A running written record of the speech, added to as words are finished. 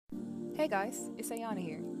Hey guys, it's Ayana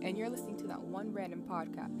here, and you're listening to that one random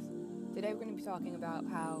podcast. Today we're going to be talking about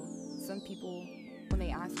how some people, when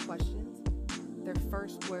they ask questions, their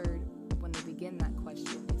first word when they begin that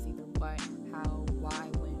question is either what, how, why,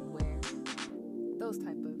 when, where, those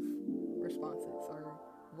type of responses or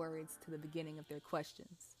words to the beginning of their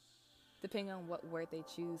questions. Depending on what word they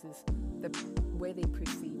choose is the way they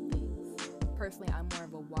perceive things. Personally, I'm more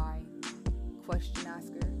of a why question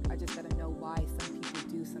asker. I just gotta know why some people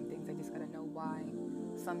do some things. I just gotta know why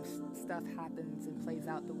some stuff happens and plays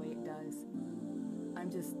out the way it does.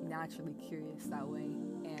 I'm just naturally curious that way,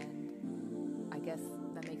 and I guess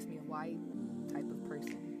that makes me a why type of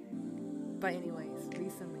person. But anyways,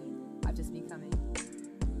 recently I've just becoming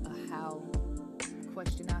a how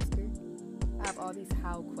question asker. I have all these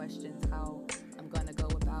how questions, how I'm gonna go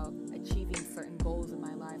about achieving certain goals in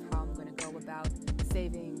my life, how I'm gonna go about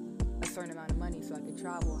saving a certain amount of money so I could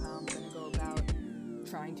travel, how I'm going to go about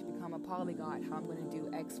trying to become a polyglot, how I'm going to do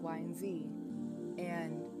X, Y, and Z.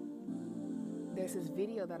 And there's this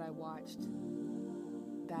video that I watched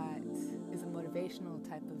that is a motivational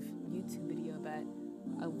type of YouTube video that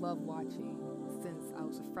I love watching. Since I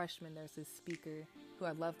was a freshman, there's this speaker who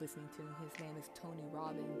I love listening to. His name is Tony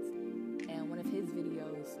Robbins. And one of his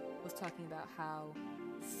videos was talking about how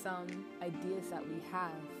some ideas that we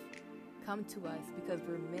have come to us because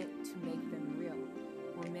we're meant to make them real.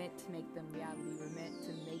 We're meant to make them reality. We're meant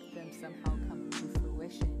to make them somehow come to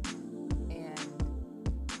fruition and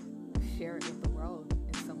share it with the world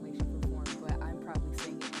in some way, shape, or form. But I'm probably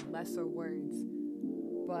saying it in lesser words.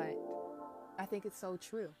 But I think it's so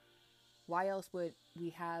true. Why else would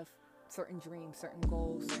we have certain dreams, certain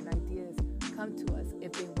goals, certain ideas come to us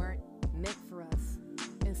if they weren't meant for us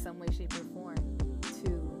in some way, shape, or form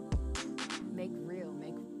to make real,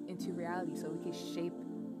 make into reality so we can shape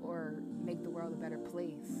or make the world a better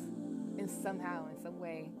place and somehow, in some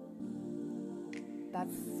way.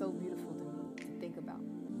 That's so beautiful to me to think about.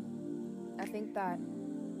 I think that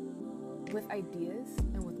with ideas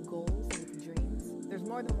and with goals and with dreams, there's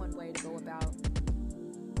more than one way to go about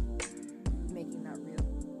making that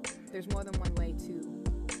real. There's more than one way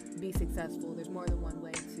to be successful. There's more than one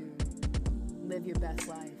way to live your best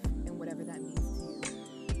life and whatever that means to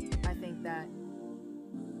you. I think that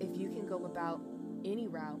if you can go about any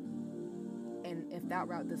route, and if that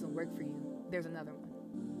route doesn't work for you, there's another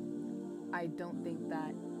one. I don't think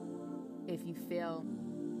that if you fail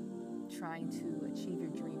trying to achieve your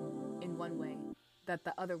dream in one way, that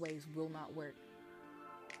the other ways will not work.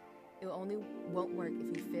 It only won't work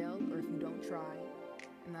if you fail or if you don't try.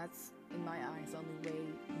 And that's, in my eyes, the only way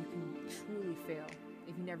you can truly fail,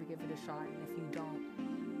 if you never give it a shot and if you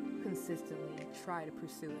don't consistently try to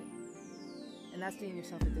pursue it. And that's doing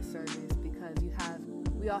yourself a disservice because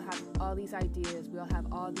we all have all these ideas, we all have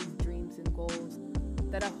all these dreams and goals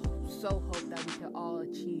that I so hope that we can all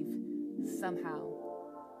achieve somehow.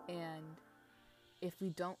 And if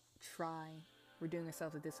we don't try, we're doing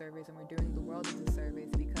ourselves a disservice and we're doing the world a disservice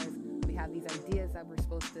because we have these ideas that we're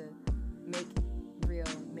supposed to make real,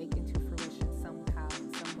 make into fruition somehow,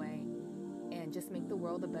 some way, and just make the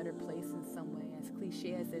world a better place in some way. As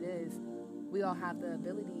cliche as it is, we all have the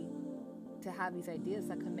ability to have these ideas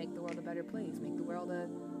that can make the world a better place, make the world a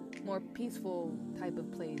more peaceful type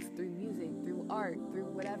of place through music, through art, through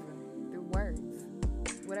whatever, through words,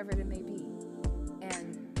 whatever it may be.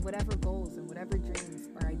 And whatever goals and whatever dreams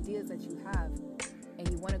or ideas that you have, and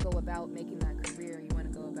you want to go about making that career, you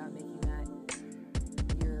want to go about making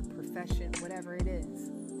that your profession, whatever it is,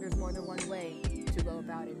 there's more than one way to go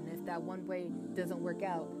about it. And if that one way doesn't work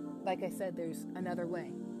out, like I said, there's another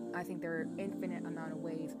way. I think there are infinite amount of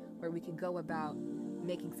ways where we can go about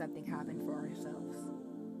making something happen for ourselves.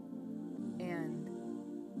 And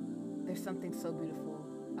there's something so beautiful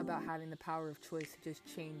about having the power of choice to just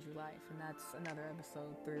change your life. And that's another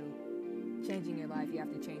episode. Through changing your life, you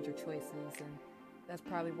have to change your choices. And that's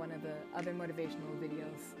probably one of the other motivational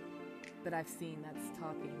videos that I've seen that's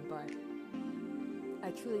talking. But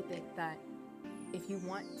I truly think that if you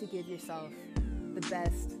want to give yourself the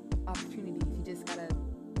best opportunities, you just gotta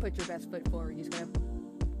put your best foot forward. You just gotta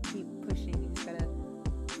keep pushing. You just gotta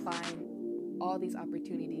find all these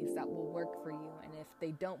opportunities that will work for you. And if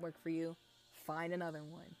they don't work for you, find another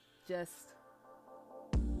one. Just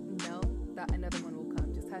know that another one will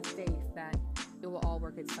come. Just have faith that it will all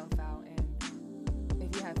work itself out. And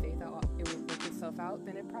if you have faith that it will work itself out,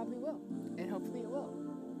 then it probably will. And hopefully it will.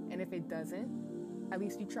 And if it doesn't, at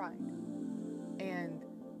least you tried. And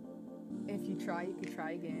if you try, you can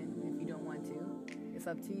try again. And if you don't want to, it's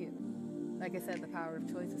up to you. Like I said, the power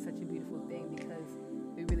of choice is such a beautiful thing because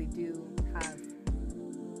we really do have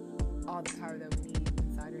all the power that we need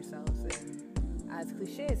inside ourselves. And as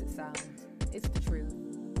cliche as it sounds, it's the truth.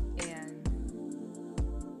 And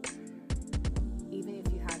even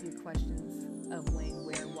if you have your questions of when,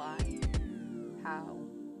 where, why, how,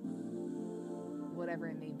 whatever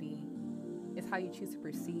it may be, it's how you choose to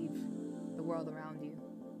perceive the world around you.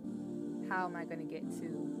 How am I going to get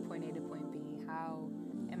to point A to point B? How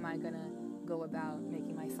am I going to go about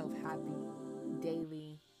making myself happy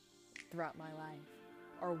daily throughout my life?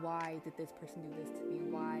 Or why did this person do this to me?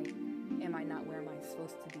 Why am I not where am I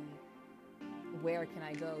supposed to be? Where can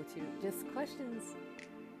I go to? Just questions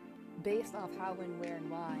based off how, when, where, and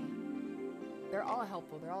why. They're all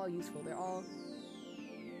helpful. They're all useful. They're all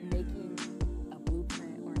making a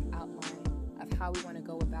blueprint or an outline of how we want to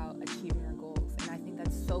go about achieving our goals. And I think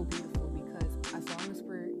that's so beautiful because as long as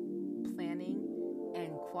we're planning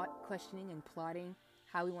and questioning and plotting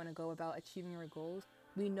how we want to go about achieving our goals,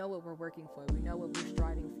 we know what we're working for. We know what we're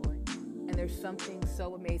striving for. And there's something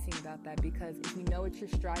so amazing about that because if you know what you're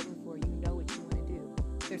striving for, you know what you want to do.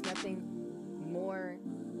 There's nothing more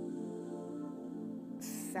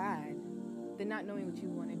sad than not knowing what you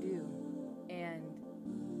want to do and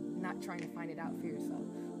not trying to find it out for yourself.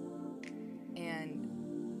 And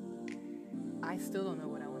I still don't know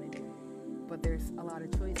what I want to do, but there's a lot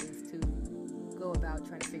of choices to go about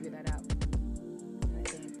trying to figure that out. And I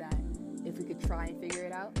think that if we could try and figure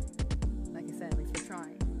it out, like I said, at least we're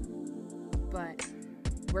trying. But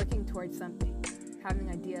working towards something, having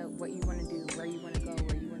an idea of what you want to do, where you want to go,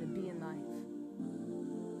 where you want to be in life,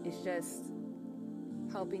 it's just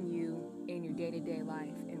helping you in your day-to-day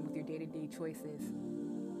life and with your day-to-day choices,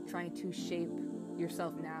 trying to shape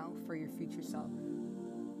yourself now for your future self,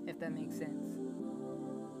 if that makes sense.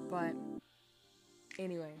 But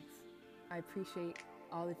anyways, I appreciate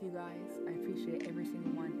all of you guys. I appreciate every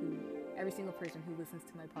single person who listens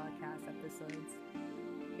to my podcast episodes.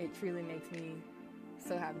 It truly makes me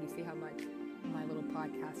so happy to see how much my little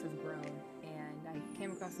podcast has grown. And I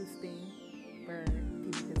came across this thing where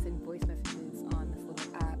people can send voice messages on this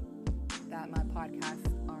little app that my podcasts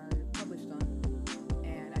are published on.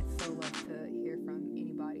 And I'd so love to hear from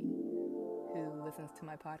anybody who listens to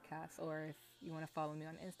my podcast. Or if you want to follow me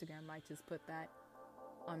on Instagram, I might just put that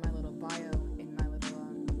on my little bio in my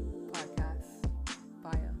little podcast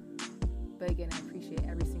bio. But again, I appreciate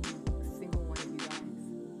every single one of you guys.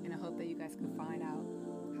 And I hope that you guys can find out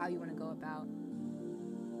how you want to go about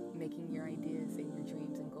making your ideas